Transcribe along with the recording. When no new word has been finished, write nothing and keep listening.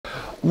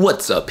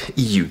What's up,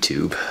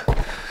 YouTube?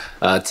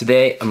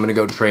 Today I'm gonna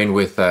go train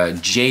with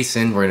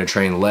Jason. We're gonna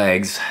train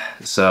legs.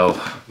 So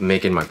I'm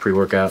making my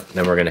pre-workout,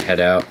 then we're gonna head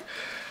out.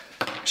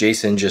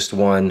 Jason just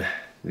won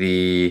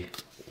the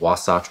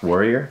Wasatch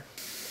Warrior.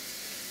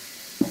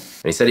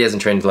 And he said he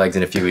hasn't trained legs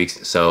in a few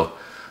weeks, so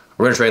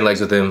we're gonna train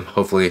legs with him.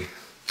 Hopefully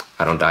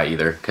I don't die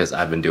either, because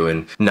I've been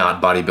doing not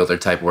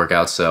bodybuilder type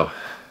workouts, so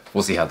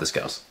we'll see how this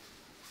goes.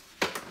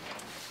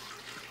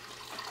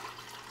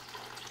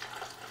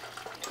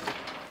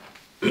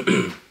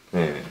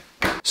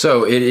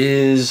 So it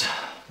is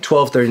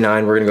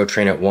 12:39. We're gonna go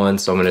train at 1,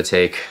 so I'm gonna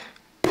take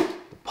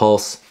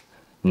Pulse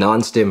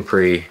non-stim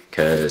pre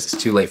because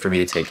it's too late for me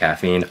to take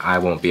caffeine. I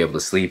won't be able to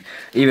sleep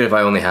even if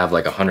I only have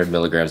like 100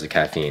 milligrams of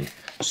caffeine.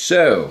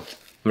 So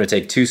I'm gonna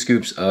take 2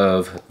 scoops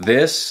of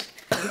this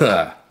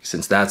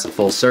since that's a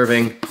full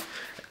serving.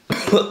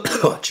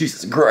 Oh,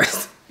 Jesus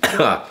Christ.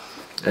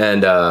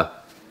 And a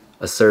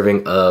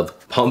serving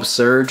of Pump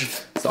Surge.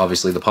 It's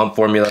obviously the pump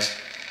formula.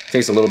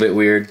 Tastes a little bit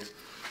weird.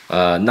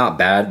 Not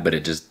bad, but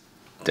it just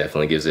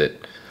definitely gives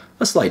it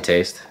a slight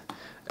taste.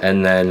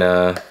 And then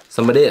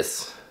some of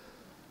this.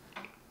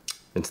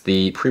 It's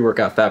the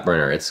pre-workout fat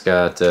burner. It's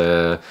got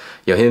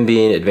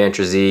yohimbine,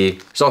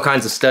 advantrazine. There's all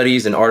kinds of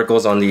studies and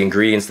articles on the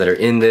ingredients that are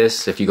in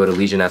this. If you go to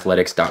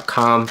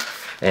legionathletics.com,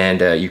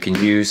 and you can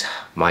use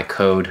my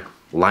code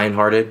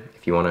Lionhearted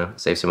if you want to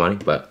save some money.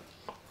 But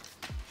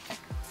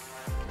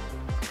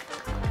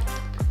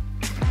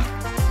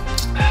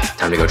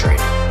time to go train.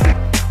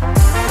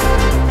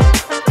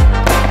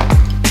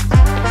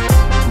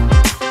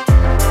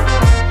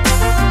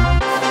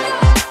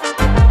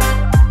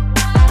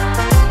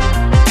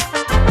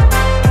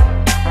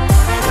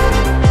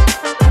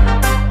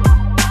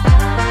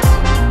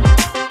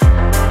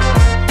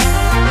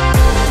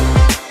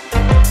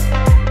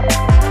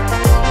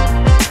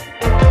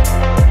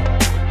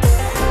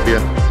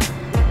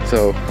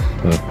 So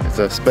it's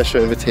a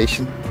special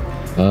invitation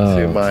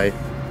to my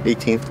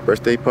 18th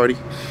birthday party.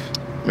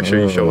 Make sure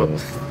you show up.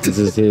 This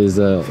is his,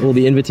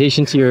 the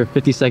invitation to your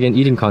 50-second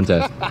eating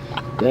contest.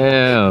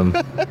 Damn.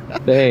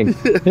 Dang.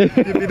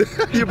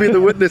 You'll be the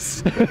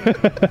witness.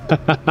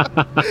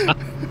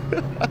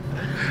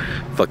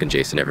 Fucking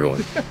Jason,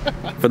 everyone.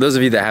 For those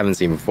of you that haven't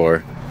seen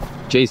before,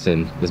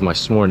 Jason is my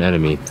sworn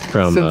enemy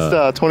from... Since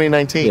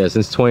 2019? Yeah,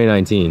 since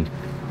 2019.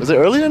 Was it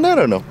earlier than that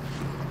or no?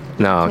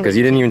 No, because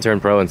you didn't even turn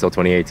pro until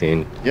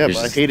 2018. Yeah, but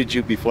I hated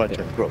you before I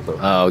turned pro, though.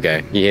 Oh,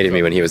 okay. He hated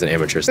me when he was an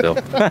amateur still.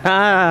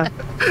 That's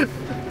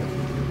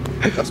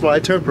why I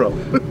turned pro.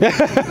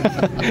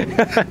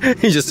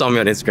 He just saw me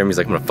on Instagram. He's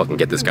like, I'm gonna fucking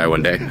get this guy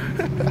one day.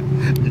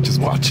 You just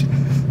watch.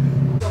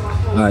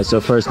 All right, so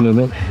first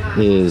movement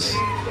is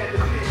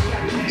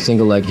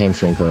single leg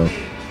hamstring curl.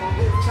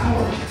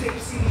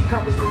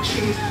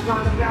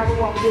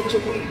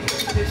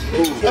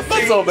 That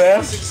felt so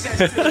bad.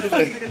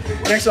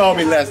 Thanks for all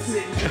me lessons.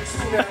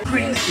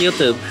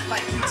 YouTube.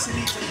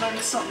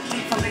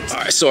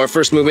 Alright, so our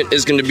first movement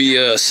is going to be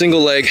a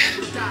single leg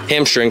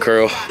hamstring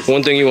curl.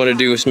 One thing you want to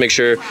do is make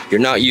sure you're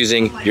not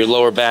using your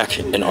lower back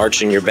and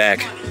arching your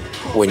back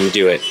when you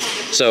do it.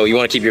 So you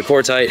want to keep your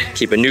core tight,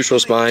 keep a neutral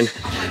spine,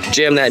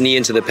 jam that knee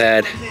into the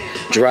pad,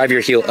 drive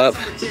your heel up,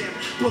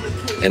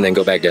 and then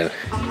go back down.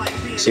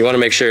 So you want to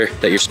make sure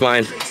that your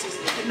spine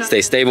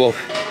stays stable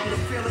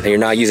and you're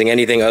not using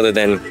anything other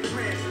than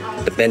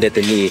the bend at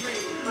the knee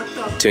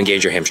to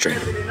engage your hamstring.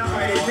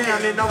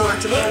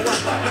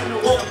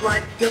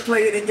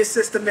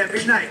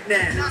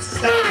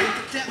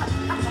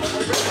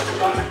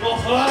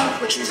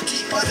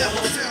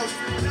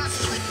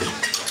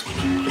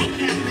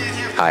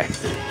 Hi.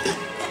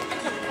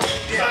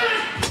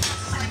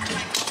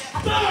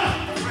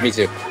 Me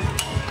too.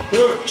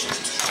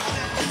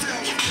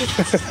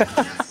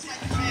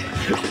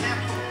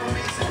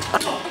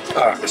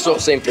 Alright, so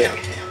same thing.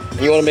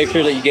 You want to make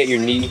sure that you get your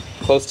knee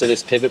close to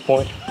this pivot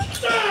point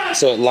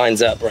so it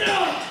lines up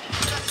right.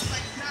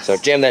 So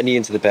jam that knee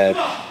into the pad,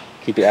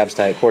 keep your abs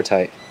tight, core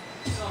tight.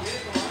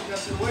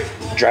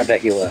 Drive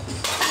that heel up.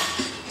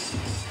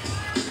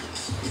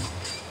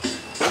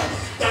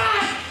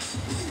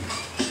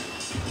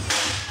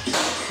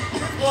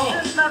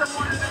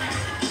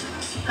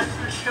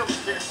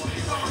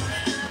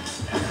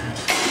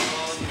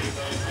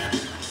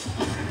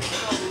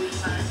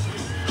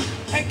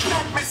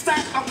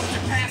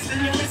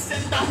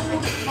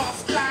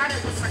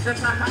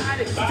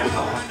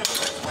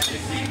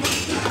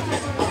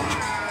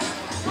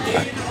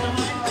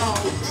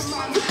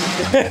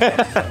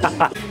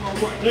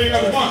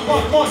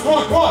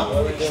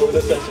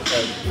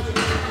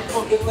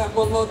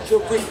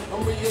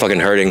 Fucking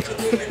hurting.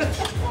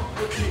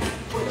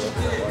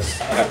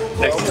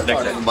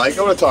 Mike,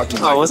 I want to talk to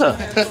you. Oh, what's up?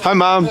 Hi,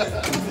 Mom.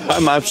 Hi,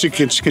 Mom.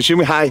 Can she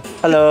me? Hi.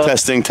 Hello.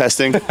 Testing,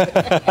 testing.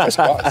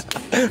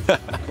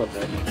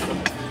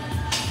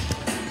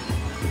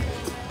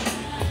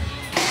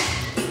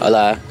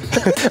 Hola.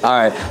 All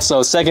right,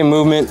 so second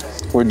movement,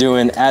 we're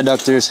doing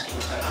adductors,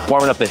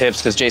 warming up the hips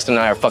because Jason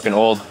and I are fucking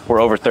old.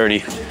 We're over 30.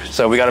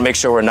 So we gotta make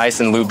sure we're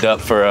nice and lubed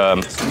up for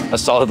a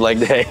solid leg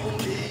day.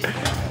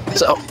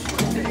 So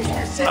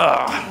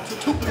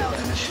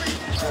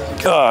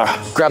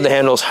Grab the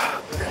handles,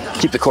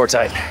 keep the core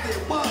tight.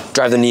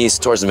 Drive the knees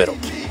towards the middle.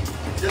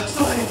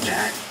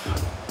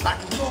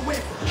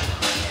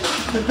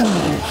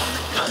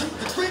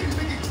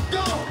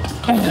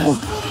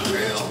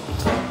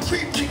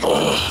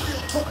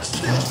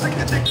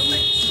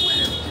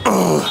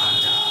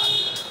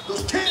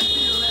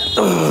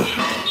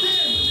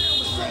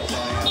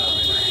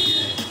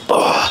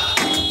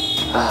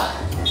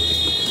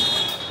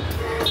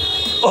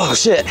 Oh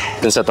shit.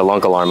 Then set the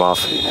lunk alarm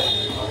off.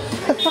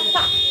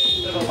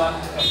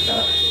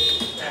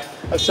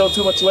 I showed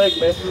too much leg,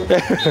 man.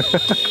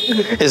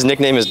 His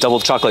nickname is Double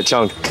Chocolate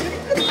Chunk.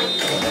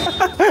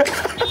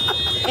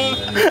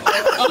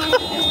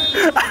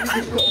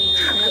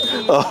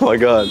 Oh my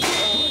god.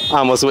 I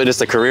almost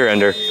witnessed a career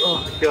ender.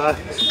 Oh my god.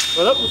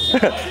 What up?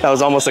 That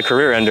was almost a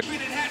career ender.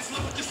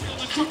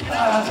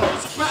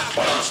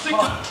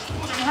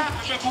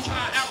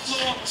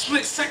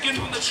 Split second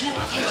on the truth.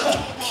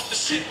 Off the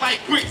shit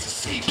like bricks.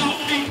 See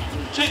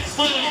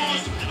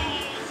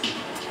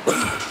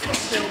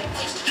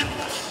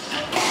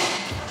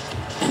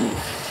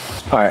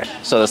All right,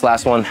 so this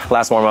last warm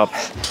up,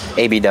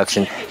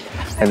 abduction,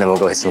 and then we'll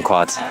go hit some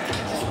quads.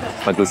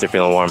 My glutes are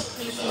feeling warm.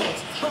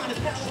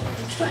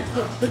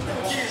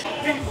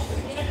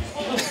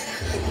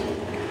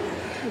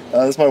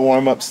 That's my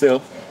warm up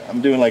still.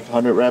 I'm doing like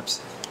 100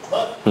 reps.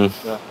 Yeah,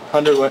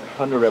 100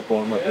 rep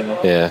warm up, you know?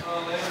 Yeah.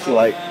 It's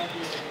like.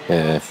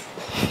 Yeah.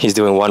 He's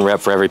doing 1 rep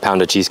for every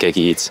pound of cheesecake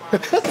he eats.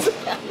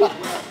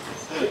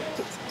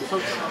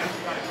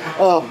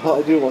 Oh,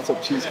 I do want some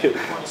cheesecake.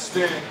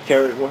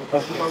 Carrot one.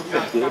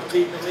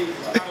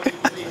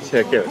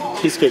 Yeah, carrot.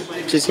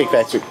 Cheesecake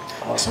factory.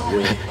 Oh,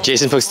 really?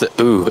 Jason puts the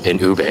ooh in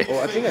ube. Oh,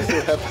 I think I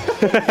still have.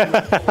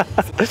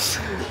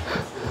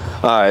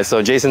 All right,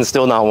 so Jason's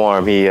still not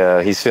warm.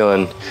 He's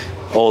feeling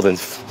old and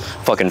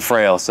fucking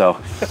frail, so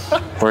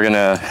we're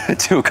gonna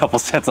do a couple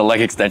sets of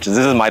leg extensions.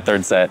 This is my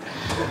 3rd set.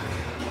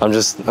 I'm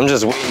just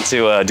waiting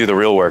to do the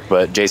real work,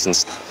 but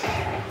Jason's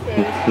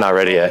not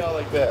ready yet.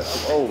 Like that.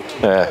 I'm old.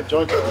 Yeah.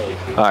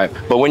 All right,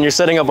 but when you're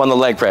setting up on the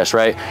leg press,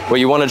 right, what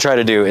you want to try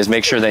to do is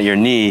make sure that your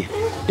knee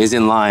is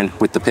in line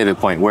with the pivot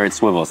point where it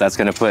swivels. That's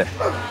gonna put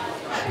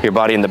your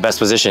body in the best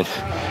position.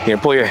 You're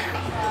gonna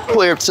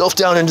pull yourself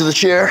down into the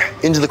chair,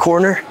 into the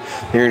corner.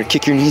 You're gonna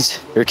kick your knees,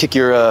 or kick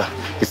your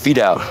feet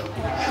out.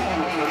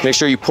 Make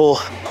sure you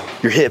pull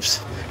your hips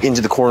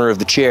into the corner of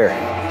the chair.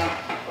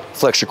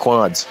 Flex your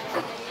quads.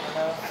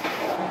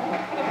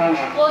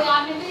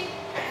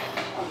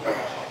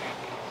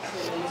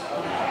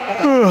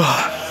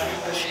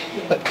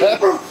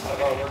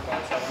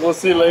 We'll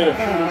see you later.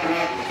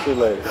 See you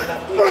later.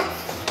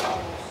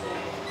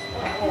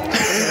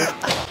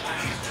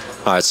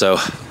 All right, so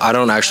I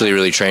don't actually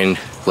really train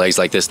legs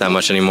like this that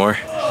much anymore.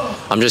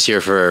 I'm just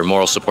here for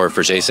moral support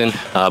for Jason,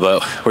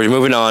 but we're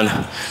moving on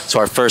to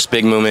our first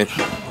big movement,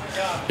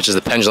 which is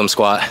the pendulum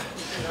squat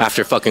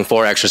after fucking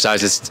 4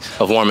 exercises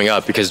of warming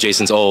up because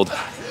Jason's old.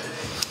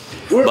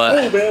 We're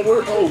old, man,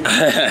 we're old.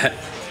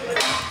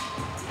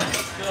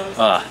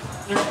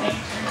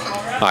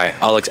 All right,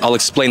 I'll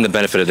explain the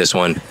benefit of this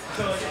one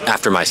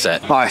after my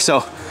set. All right,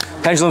 so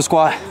pendulum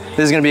squat.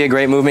 This is gonna be a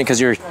great movement because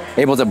you're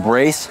able to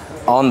brace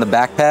on the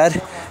back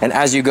pad, and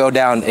as you go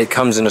down, it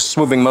comes in a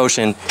swooping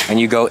motion and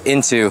you go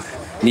into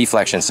knee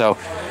flexion. So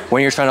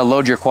when you're trying to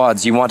load your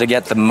quads, you want to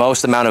get the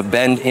most amount of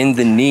bend in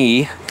the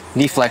knee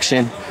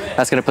flexion.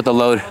 That's gonna put the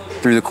load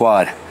through the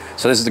quad.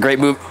 So this is a great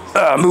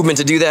movement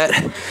to do that.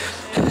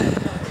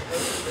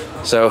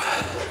 So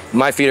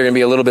my feet are gonna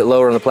be a little bit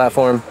lower on the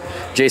platform.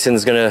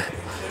 Jason's gonna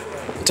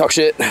talk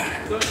shit.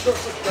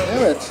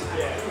 Damn it.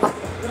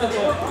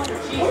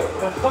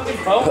 fucking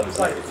phone was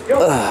like, yo,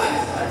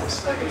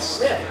 this fucking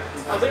sick.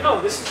 I was like, oh,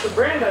 this is the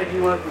brand ID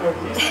one for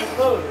these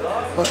clothes,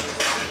 dog.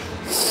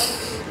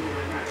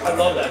 I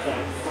love that thing.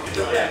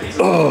 Yeah, he's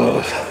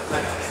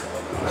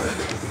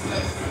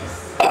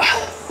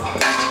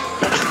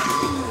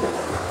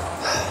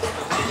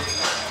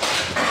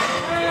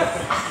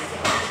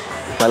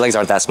My legs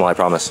aren't that small, I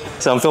promise.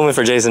 So I'm filming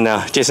for Jason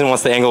now. Jason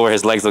wants the angle where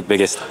his legs look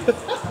biggest.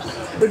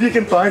 If you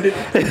can find it.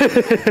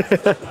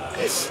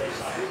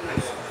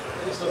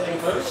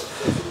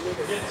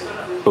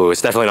 Ooh,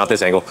 it's definitely not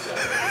this angle.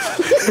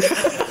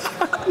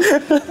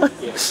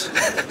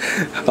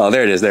 Oh,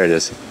 there it is, there it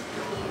is.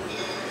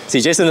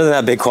 See, Jason doesn't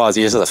have big quads,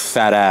 he just has a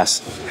fat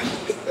ass.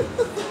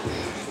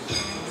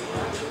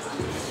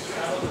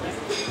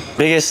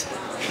 Biggest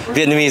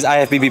Vietnamese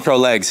IFBB Pro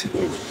legs.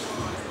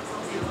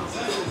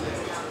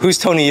 Who's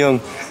Tony Young?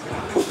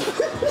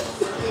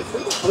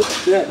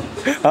 What's that?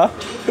 Huh?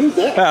 Who's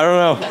that? I don't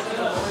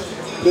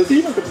know. Does he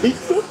even compete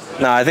still?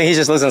 No, I think he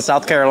just lives in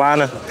South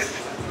Carolina.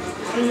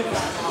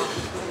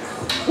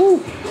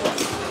 Woo.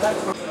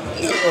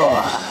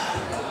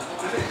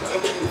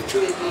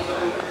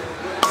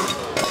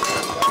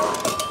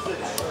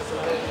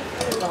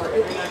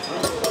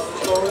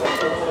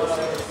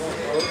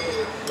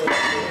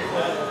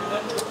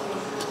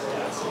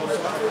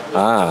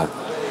 Ah.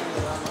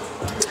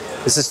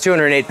 This is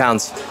 208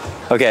 pounds.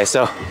 Okay,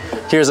 so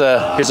Here's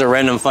a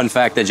random fun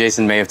fact that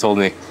Jason may have told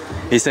me.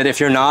 He said if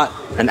you're not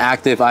an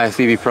active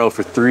IFBB pro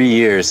for 3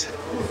 years,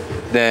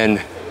 then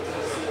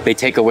they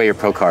take away your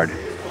pro card.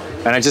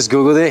 And I just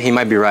Googled it, he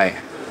might be right.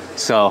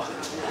 So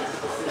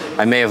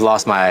I may have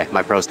lost my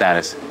pro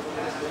status.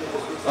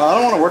 I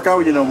don't want to work out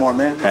with you no more,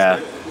 man.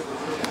 Yeah.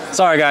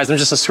 Sorry guys, I'm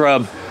just a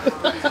scrub.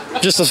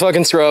 Just a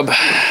fucking scrub.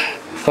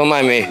 Don't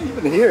mind me.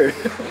 Even here.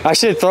 I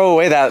should throw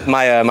away that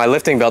my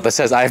lifting belt that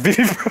says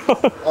IFBB pro.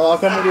 I'll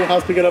come to your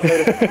house, pick it up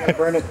later.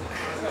 Burn it.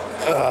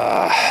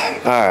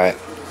 All right.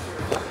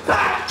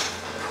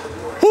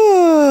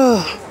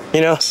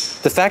 You know,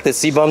 the fact that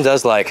C-Bum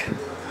does like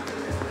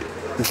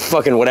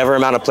fucking whatever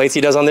amount of plates he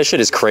does on this shit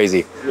is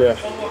crazy. Yeah.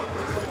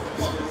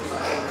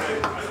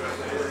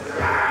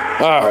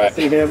 All right. I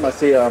see him. I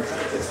see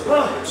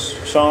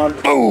Sean.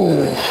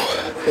 Oh.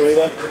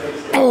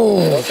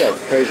 Oh. That's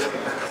crazy.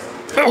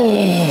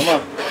 Oh. Come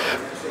on.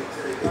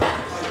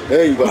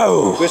 There you go.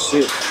 Oh. Good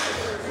shit.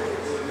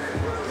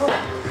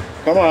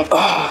 Come on.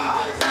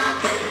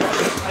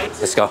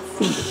 Let's go.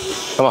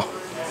 Come on.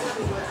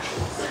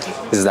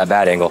 This is that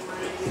bad angle.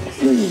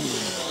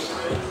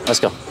 Let's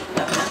go.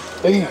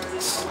 Damn.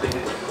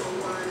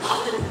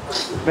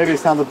 Maybe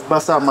it's time to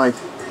bust out my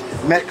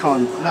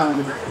Metcon.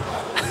 No.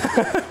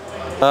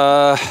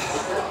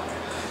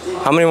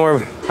 How many more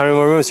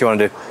moves do you want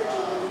to do?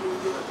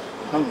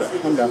 I'm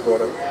down for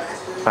whatever.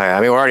 All right.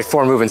 I mean, we're already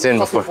 4 movements in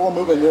before. 4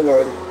 movements in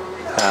already.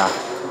 Yeah.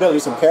 You gotta do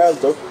some calves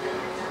though.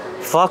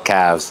 Fuck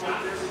calves.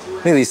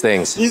 Look at these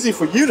things. Easy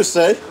for you to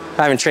say.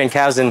 I haven't trained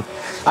calves since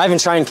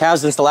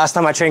the last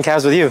time I trained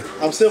calves with you.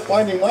 I'm still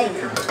finding mine.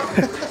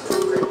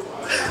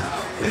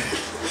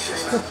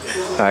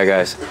 All right,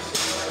 guys.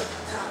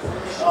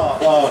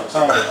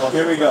 Oh,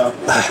 here we go.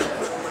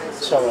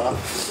 Show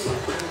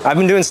off. I've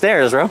been doing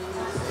stairs, bro.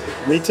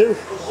 Me too.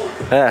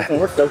 Yeah. It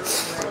worked though.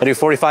 I do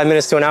 45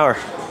 minutes to an hour.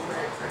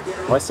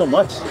 Why so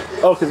much?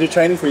 Oh, because you're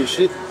training for your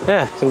shit.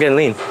 Yeah, I'm getting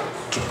lean.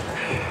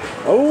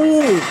 Oh. You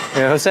know what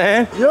I'm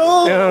saying?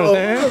 Yo. You know what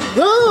I'm saying?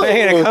 Yo.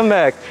 Making a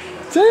comeback.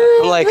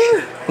 Damn.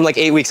 I'm like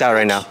 8 weeks out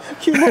right now.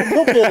 Keep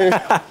looking.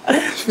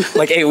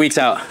 Like 8 weeks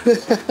out.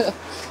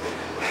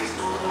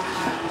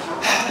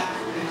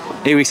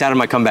 8 weeks out of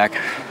my comeback.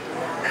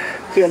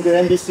 Okay, on the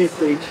NBC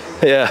stage.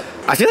 Yeah.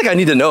 I feel like I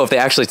need to know if they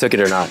actually took it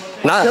or not.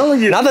 Not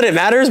that it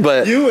matters,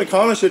 but... You and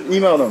Connor should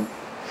email them.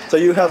 So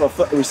you have a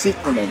receipt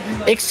from them.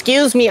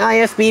 Excuse me,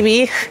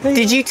 IFBB.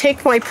 Did you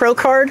take my pro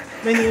card?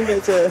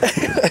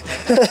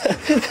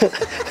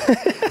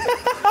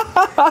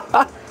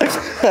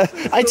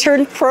 I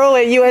turned pro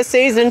at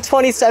USA's in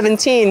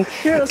 2017.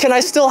 Can I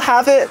still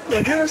have it?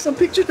 Here are some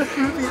pictures to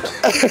prove it.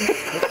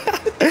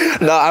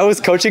 No, I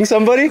was coaching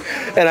somebody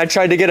and I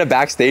tried to get a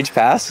backstage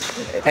pass.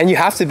 And you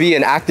have to be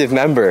an active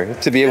member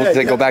to be able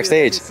to go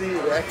backstage.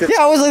 Yeah,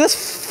 I was like,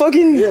 that's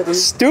fucking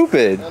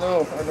stupid. I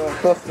know.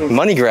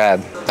 Money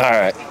grab. All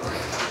right.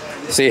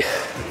 See,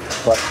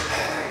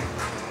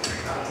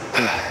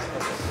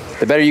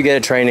 the better you get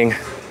at training,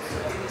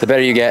 the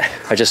better you get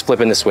at just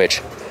flipping the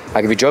switch.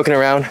 I could be joking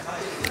around,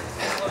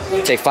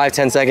 take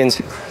 5-10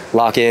 seconds,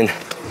 lock in,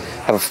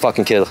 have a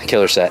fucking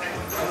killer set.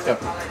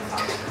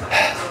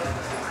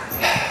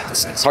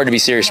 It's hard to be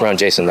serious around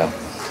Jason though.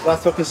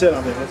 Last fucking set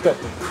on me. Let's go.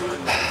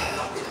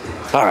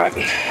 All right.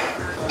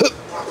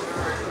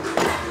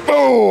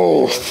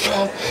 Oh.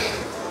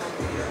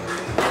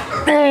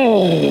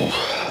 Oh.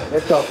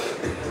 Let's go.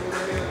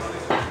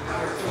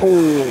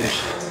 Oh.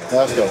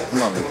 Let's go.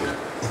 Come on, man.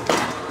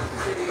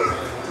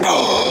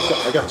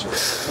 Oh. I got you.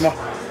 Come on.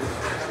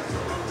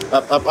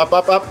 Up. Let's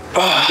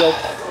go.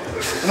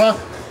 Come on.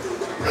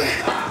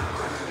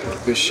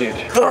 Good shit.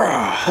 Come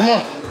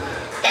on.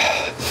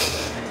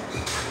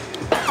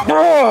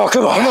 Oh,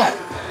 come on.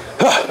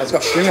 Let's go.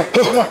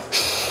 Come on.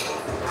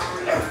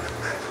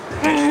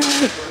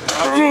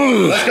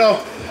 Let's go.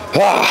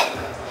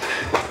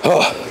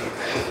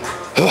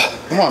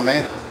 Come on,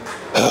 man.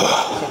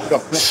 Go.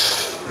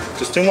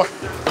 Just 2 more.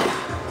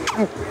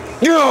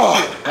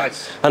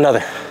 Nice.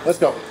 Another. Let's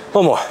go.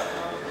 One more.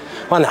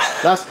 One now.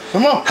 Last.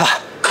 Come on.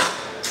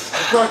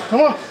 Let's go.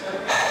 Come on.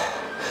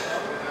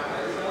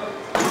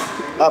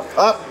 Up.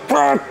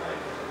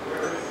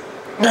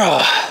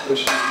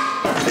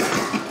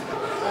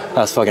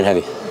 That was fucking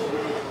heavy.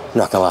 I'm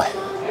not gonna lie.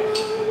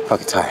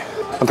 Fucking tired.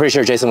 I'm pretty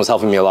sure Jason was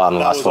helping me a lot on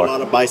the last 4. A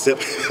lot of bicep.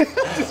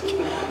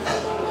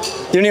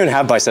 You don't even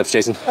have biceps,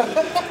 Jason.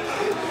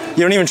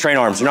 You don't even train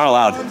arms. You're not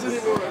allowed.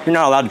 You're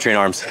not allowed to train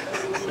arms.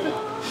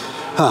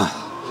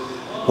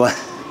 What?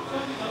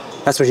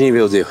 That's what you need to be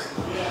able to do.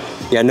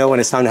 You gotta know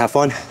when it's time to have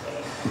fun.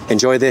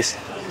 Enjoy this.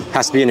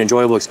 Has to be an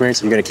enjoyable experience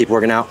if you're gonna keep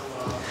working out.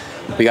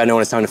 But you gotta know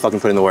when it's time to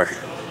fucking put in the work.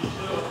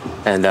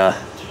 And the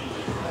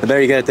better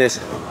you get at this,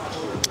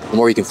 the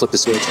more you can flip the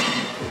switch.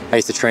 I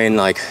used to train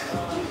like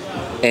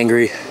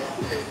angry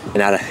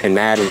and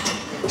mad and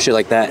shit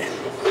like that.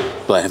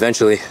 But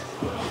eventually,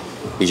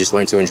 you just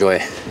learn to enjoy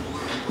it.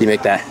 You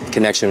make that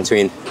connection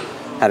between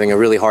having a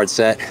really hard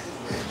set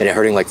and it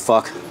hurting like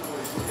fuck,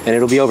 and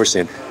it'll be over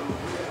soon.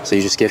 So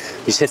you just hit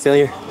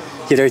failure,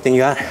 give everything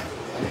you got,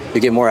 you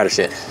get more out of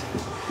shit.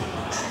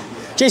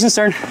 Jason's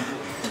turn.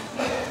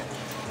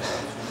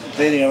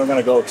 dating and we're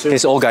gonna go too.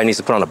 This old guy needs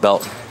to put on a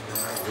belt.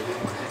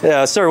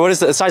 Yeah, sir, what is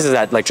the size of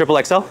that? Like triple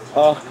XL?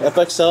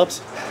 FX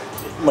subs.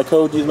 My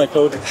code, use my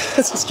code.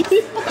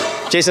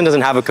 Jason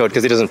doesn't have a code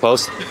because he doesn't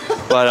post.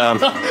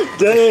 But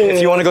if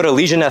you want to go to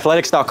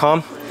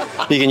legionathletics.com,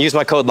 you can use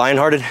my code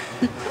Lionhearted.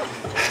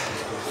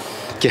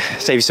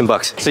 Save you some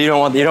bucks. So you don't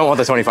want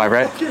the 25,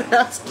 right? You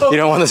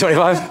don't want the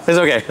 25? It's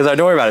okay.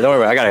 Don't worry about it. Don't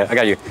worry about it. I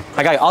got you.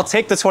 I'll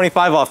take the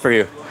 25 off for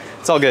you.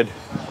 It's all good.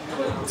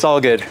 It's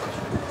all good.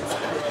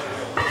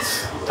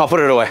 I'll put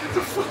it away.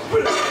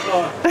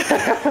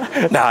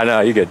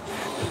 No, you're good.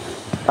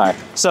 All right.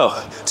 So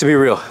to be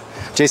real,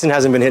 Jason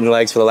hasn't been hitting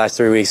legs for the last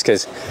 3 weeks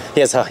because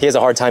he has a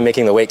hard time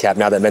making the weight cap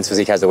now that Men's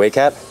Physique has the weight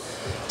cap.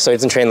 So he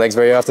doesn't train legs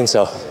very often.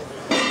 So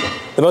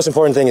the most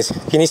important thing is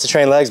he needs to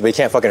train legs, but he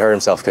can't fucking hurt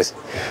himself because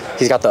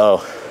he's got the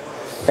O.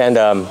 And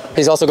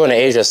he's also going to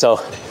Asia, so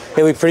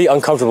he'll be pretty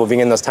uncomfortable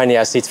being in those tiny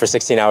ass seats for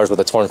 16 hours with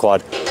a torn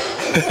quad.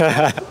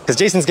 Because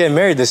Jason's getting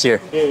married this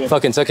year. Yeah.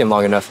 Fucking took him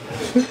long enough.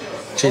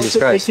 Jesus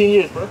Christ. 18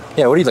 years, bro.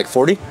 Yeah, what are you, like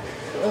 40?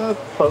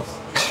 Close.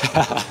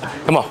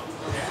 Come on,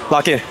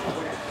 lock in.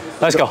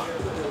 Let's go.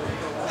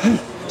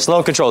 Slow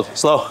and controlled,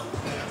 slow.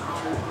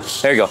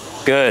 There you go,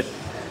 good.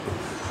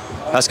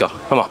 Let's go,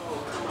 come on.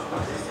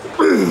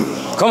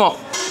 Come on.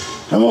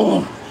 Come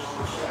on.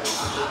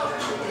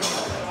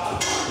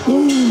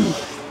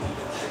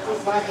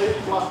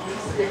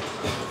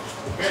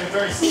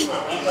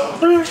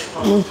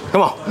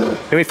 Come on,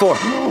 give me 4.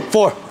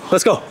 4,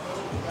 let's go.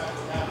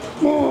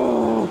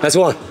 That's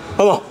 1,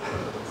 come on.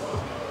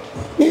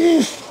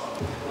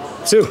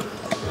 2,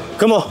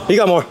 come on, you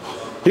got more.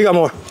 You got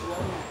more.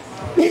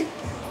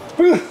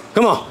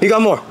 Come on, you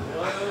got more.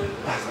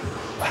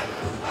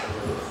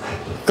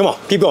 Come on,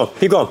 keep going,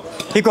 keep going,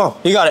 keep going.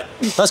 You got it.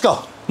 Let's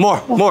go.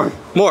 More.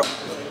 All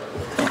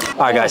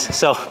right, guys.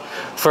 So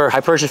for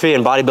hypertrophy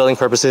and bodybuilding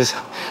purposes,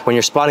 when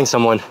you're spotting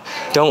someone,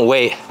 don't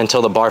wait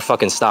until the bar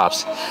fucking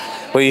stops.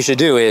 What you should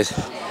do is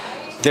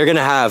they're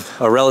gonna have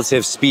a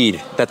relative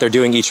speed that they're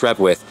doing each rep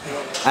with.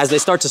 As they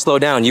start to slow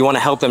down, you wanna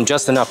help them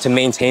just enough to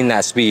maintain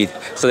that speed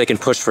so they can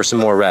push for some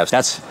more reps.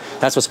 That's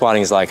what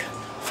spotting is like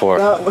for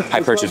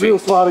hypertrophy. Real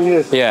spotting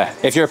is. Yeah,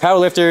 if you're a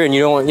powerlifter and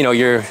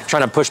you're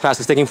trying to push past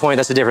the sticking point,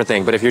 that's a different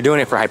thing. But if you're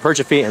doing it for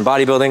hypertrophy and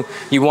bodybuilding,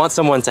 you want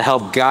someone to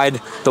help guide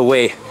the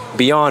way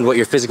beyond what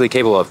you're physically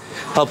capable of.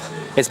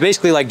 It's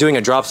basically like doing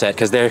a drop set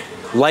because they're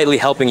lightly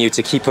helping you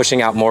to keep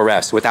pushing out more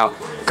reps without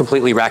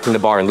completely racking the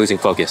bar and losing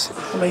focus.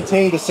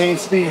 Maintain the same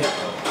speed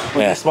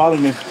when you're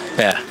spotting me.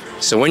 Yeah,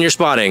 so when you're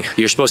spotting,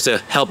 you're supposed to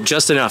help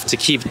just enough to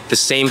keep the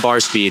same bar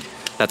speed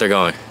that they're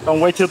going. Don't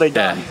wait till they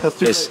die.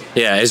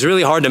 Yeah, it's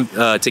really hard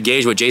to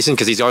gauge with Jason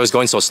because he's always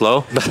going so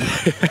slow.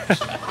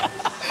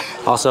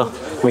 Also,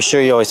 make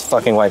sure you always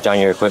fucking wipe down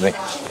your equipment,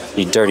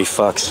 you dirty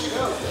fucks.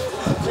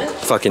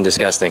 Fucking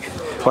disgusting.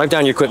 Wipe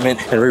down your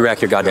equipment and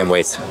re-rack your goddamn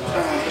weights.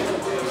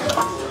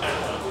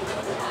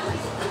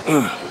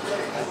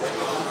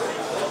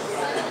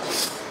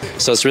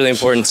 So it's really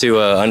important to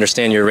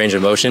understand your range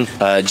of motion.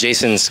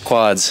 Jason's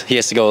quads, he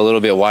has to go a little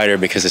bit wider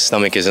because his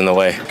stomach is in the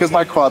way. Because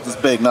my quads is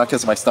big, not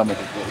because my stomach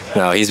is big.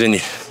 No, he's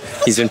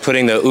been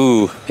putting the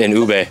ooh in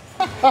ube.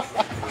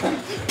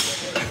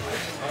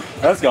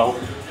 Let's go.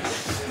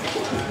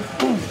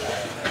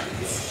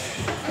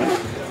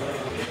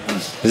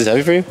 Is this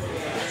heavy for you?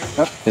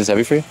 Huh? Is this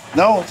heavy for you?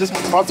 No, just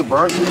my quads are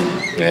burnt.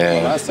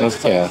 Yeah.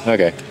 Yeah.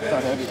 Okay.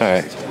 All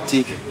right.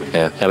 Fatigue.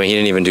 Yeah. I mean, he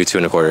didn't even do 2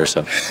 1/4,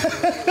 so.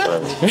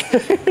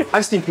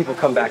 I've seen people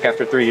come back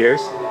after 3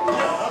 years.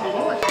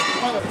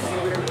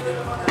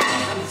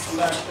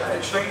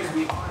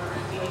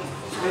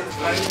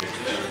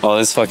 Oh,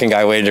 this fucking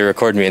guy waited to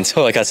record me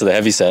until I got to the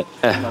heavy set.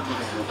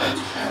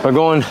 We're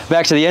going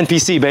back to the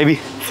NPC, baby.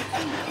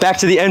 Back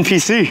to the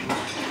NPC.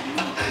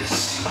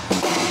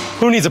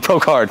 Who needs a pro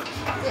card?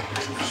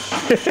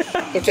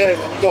 Okay,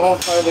 go home,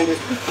 fire later.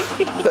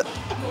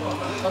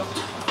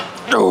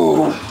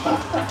 Oh.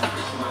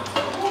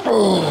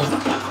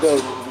 Go.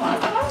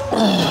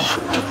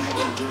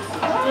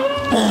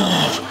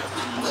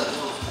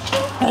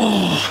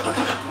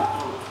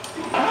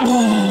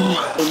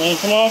 Hey man,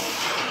 come on.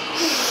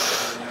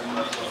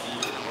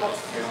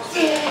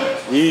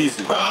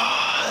 Easy.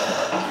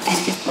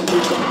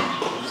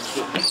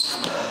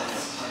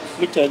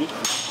 Look at it.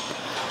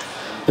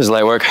 This is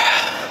light work.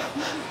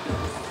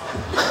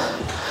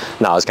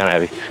 No, it's kind of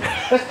heavy.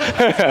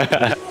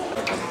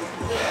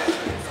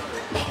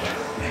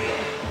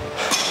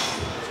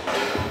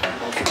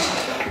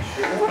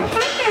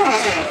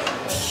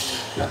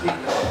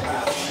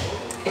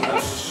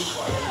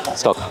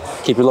 Let's go.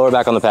 Keep your lower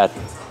back on the pad.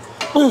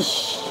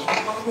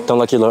 Don't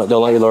let your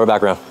lower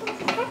back round.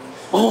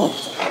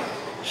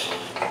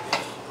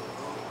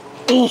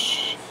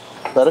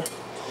 Better?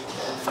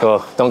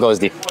 Go. Don't go as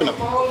deep.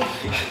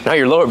 Now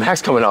your lower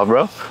back's coming off,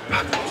 bro.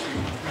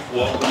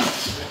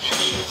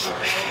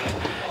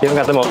 You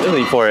haven't got the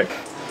mobility for it.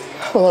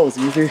 Well, that was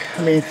easy.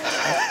 I mean,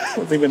 it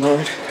wasn't even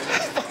hard.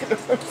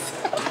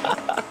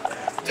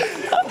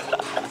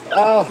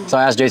 So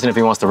I asked Jason if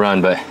he wants to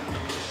run, but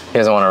he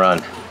doesn't want to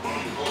run.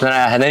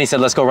 And then he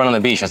said, let's go run on the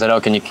beach. I said, oh,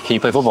 can you play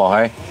football, all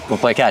right? We'll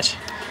play catch.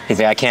 He's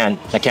like, I can't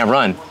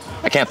run.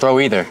 I can't throw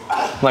either.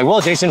 I'm like,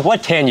 well, Jason,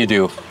 what can you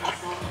do?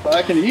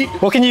 I can eat.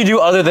 What can you do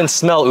other than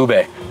smell ube?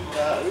 We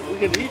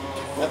can eat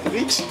at the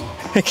beach.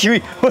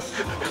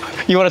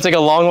 You want to take a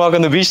long walk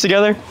on the beach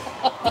together?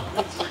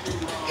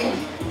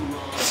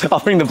 I'll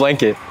bring the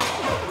blanket.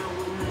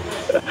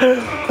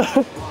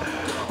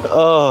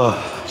 Oh.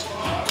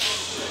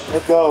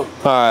 Let's go. All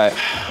right,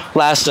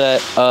 last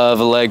set of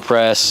a leg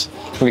press.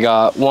 We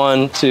got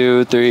 1,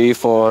 2, 3,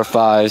 4,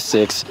 5,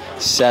 6,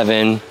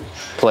 7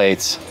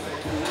 plates.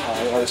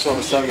 I saw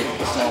the 7.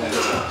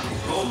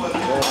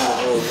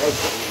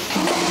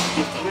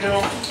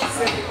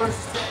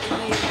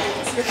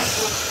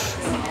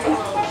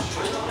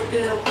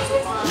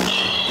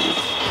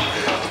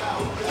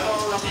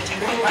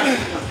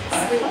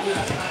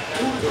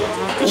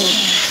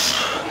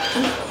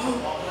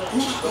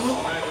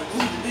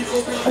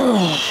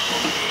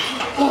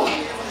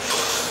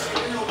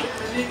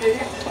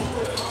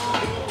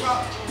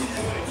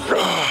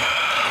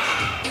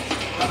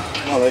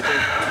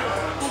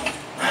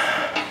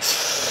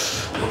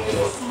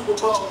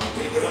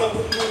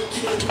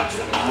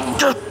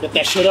 Get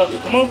that shit up.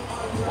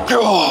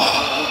 Come on.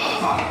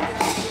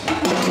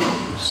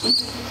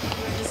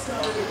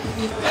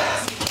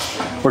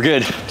 We're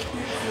good.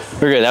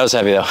 We're good. That was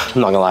heavy though.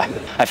 I'm not gonna lie.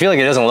 I feel like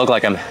it doesn't look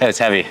like it's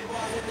heavy.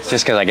 It's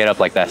just because I get up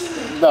like that.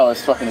 No,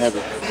 it's fucking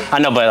heavy. I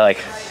know, but like,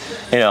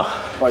 you know.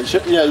 Well,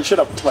 you should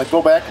have like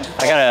go back.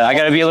 I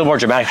gotta be a little more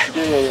dramatic.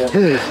 Yeah. Let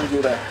me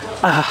do that.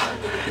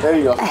 There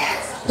you go.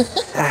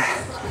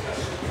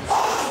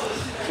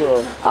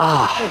 So,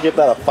 give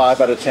that a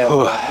 5 out of 10.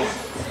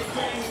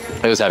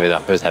 It was heavy though.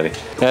 It was heavy.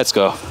 Let's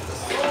go.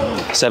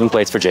 7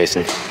 plates for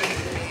Jason.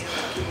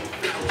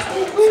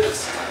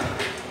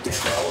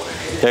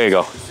 There you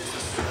go.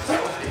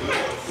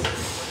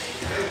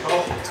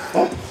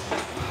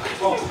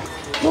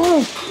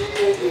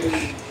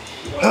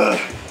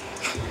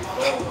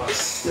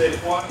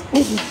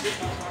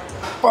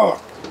 Oh.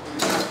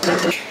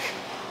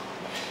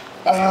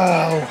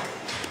 Ow.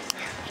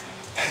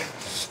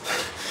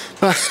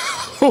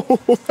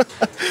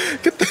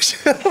 Get that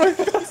shit out of my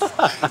face.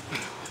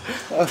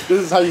 This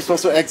is how you're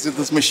supposed to exit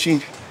this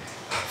machine.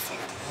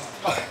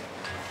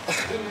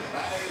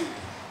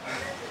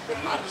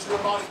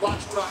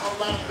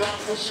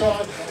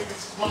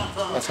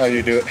 That's how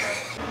you do it.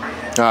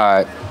 All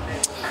right.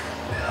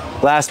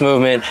 Last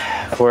movement.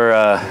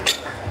 We're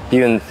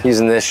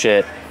using this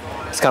shit.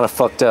 It's kind of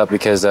fucked up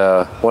because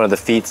one of the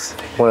feet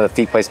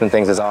placement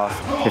things is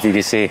off. If you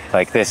can see,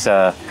 like this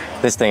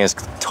thing is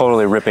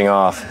totally ripping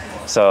off.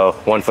 So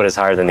one foot is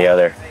higher than the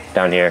other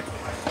down here.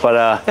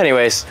 But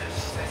anyways,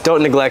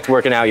 don't neglect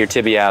working out your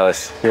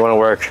tibialis. You want to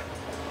work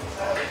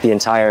the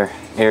entire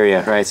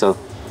area, right? So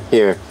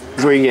here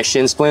is where you get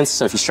shin splints.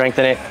 So if you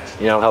strengthen it,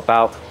 you know, help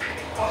out.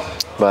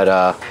 But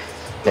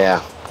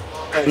yeah.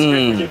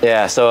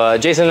 Yeah, so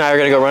Jason and I are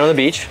gonna go run on the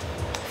beach.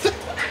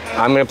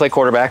 I'm gonna play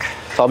quarterback,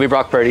 so I'll be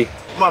Brock Purdy.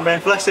 Come on,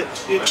 man, flex it.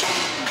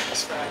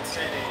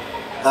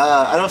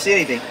 I don't see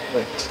anything.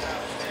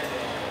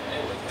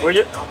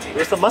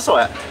 Where's the muscle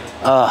at?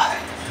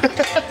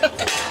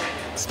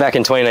 It's back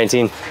in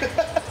 2019.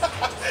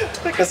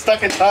 Like a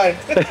stuck in time.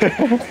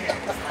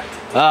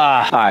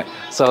 All right,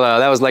 so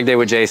that was leg day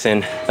with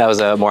Jason. That was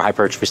a more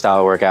hypertrophy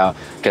style workout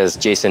because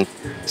Jason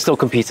still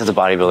competes as a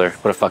bodybuilder.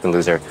 What a fucking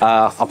loser.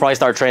 I'll probably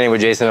start training with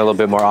Jason a little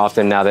bit more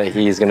often now that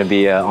he's gonna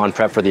be on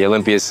prep for the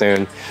Olympian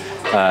soon.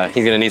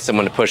 He's gonna need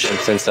someone to push him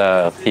since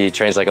he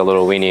trains like a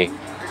little weenie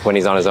when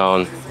he's on his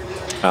own.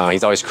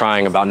 He's always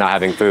crying about not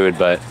having food,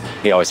 but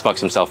he always fucks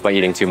himself by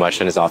eating too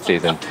much in his off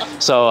season.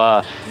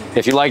 So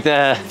if you like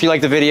the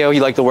video,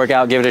 you like the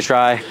workout, give it a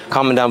try.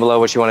 Comment down below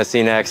what you want to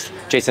see next.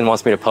 Jason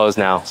wants me to pose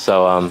now,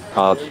 so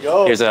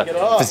here's a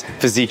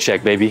physique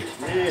check, baby.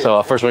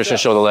 So first we're just gonna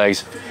show the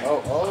legs.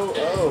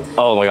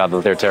 Oh my God,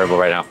 they're terrible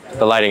right now.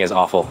 The lighting is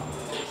awful.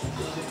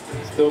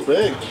 Still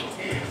big.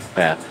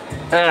 Yeah.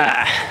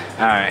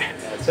 All right.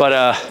 But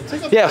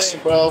yes,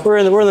 we're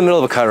in the middle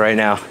of a cut right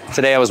now.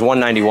 Today I was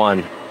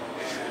 191.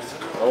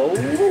 Oh,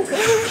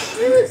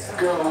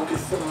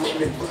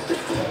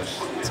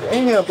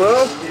 damn,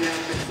 bro.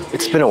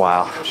 It's been a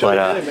while, but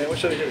What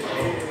show you hitting?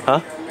 huh?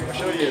 What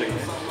show you hitting?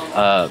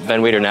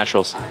 Ben Weider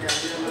Naturals. I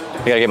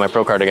gotta get my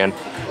pro card again.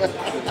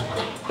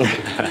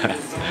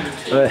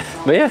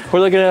 but yeah, we're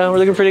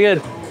looking pretty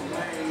good.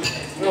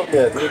 Real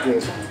good, real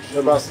good.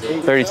 About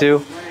 32.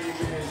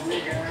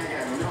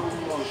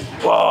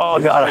 Whoa,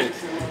 got it.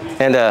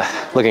 And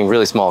looking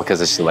really small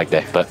because it's the leg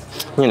day, but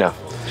you know,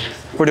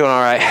 we're doing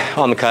all right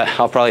on the cut.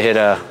 I'll probably hit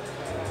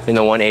in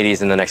the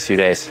 180s in the next few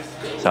days.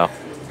 So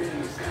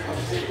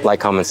like,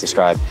 comment,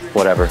 subscribe,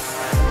 whatever.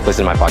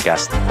 Listen to my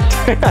podcast.